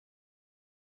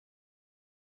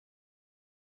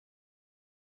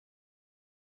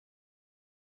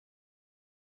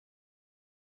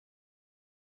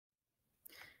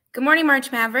Good morning,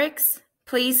 March Mavericks.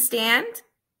 Please stand.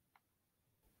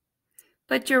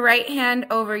 Put your right hand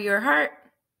over your heart.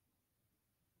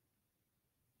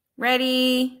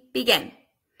 Ready, begin.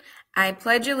 I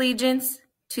pledge allegiance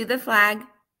to the flag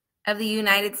of the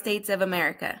United States of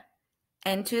America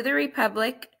and to the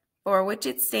republic for which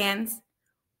it stands,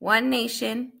 one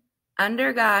nation,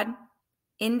 under God,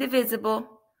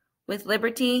 indivisible, with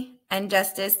liberty and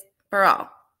justice for all.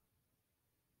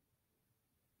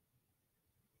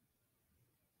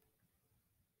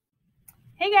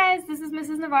 Hey guys, this is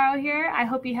Mrs. Navarro here. I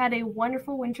hope you had a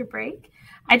wonderful winter break.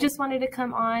 I just wanted to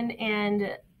come on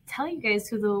and tell you guys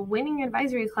who the winning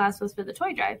advisory class was for the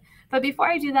toy drive. But before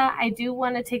I do that, I do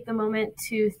want to take the moment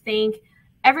to thank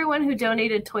everyone who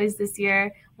donated toys this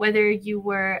year. Whether you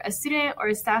were a student or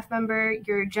a staff member,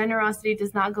 your generosity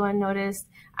does not go unnoticed.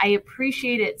 I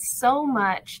appreciate it so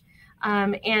much.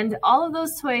 And all of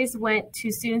those toys went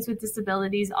to students with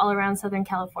disabilities all around Southern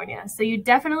California. So you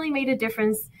definitely made a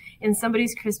difference in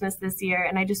somebody's Christmas this year.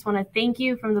 And I just want to thank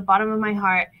you from the bottom of my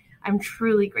heart. I'm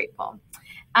truly grateful.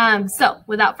 So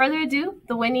without further ado,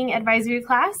 the winning advisory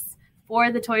class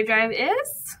for the toy drive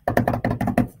is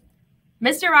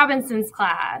Mr. Robinson's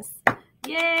class.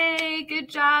 Yay, good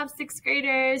job, sixth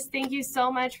graders. Thank you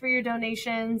so much for your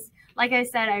donations. Like I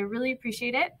said, I really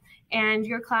appreciate it. And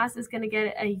your class is going to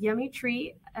get a yummy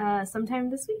treat sometime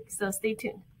this week, so stay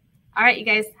tuned. All right, you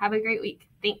guys, have a great week.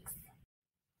 Thanks.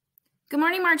 Good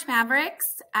morning, March Mavericks.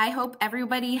 I hope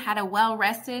everybody had a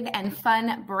well-rested and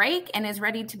fun break and is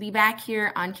ready to be back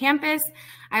here on campus.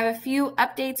 I have a few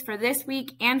updates for this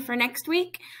week and for next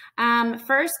week.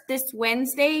 First, this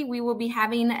Wednesday, we will be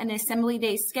having an Assembly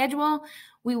Day schedule.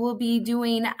 We will be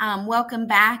doing welcome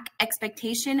back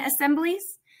expectation assemblies.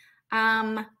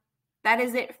 That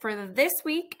is it for this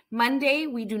week. Monday,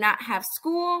 we do not have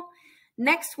school.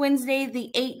 Next Wednesday, the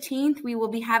 18th, we will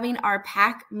be having our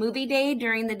PAC movie day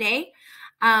during the day.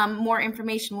 More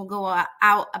information will go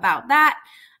out about that.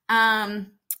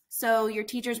 So your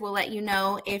teachers will let you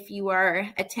know if you are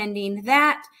attending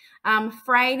that.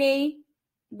 Friday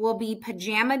will be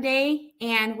pajama day,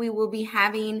 and we will be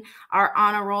having our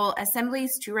honor roll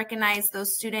assemblies to recognize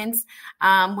those students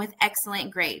with excellent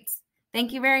grades.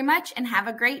 Thank you very much and have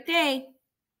a great day.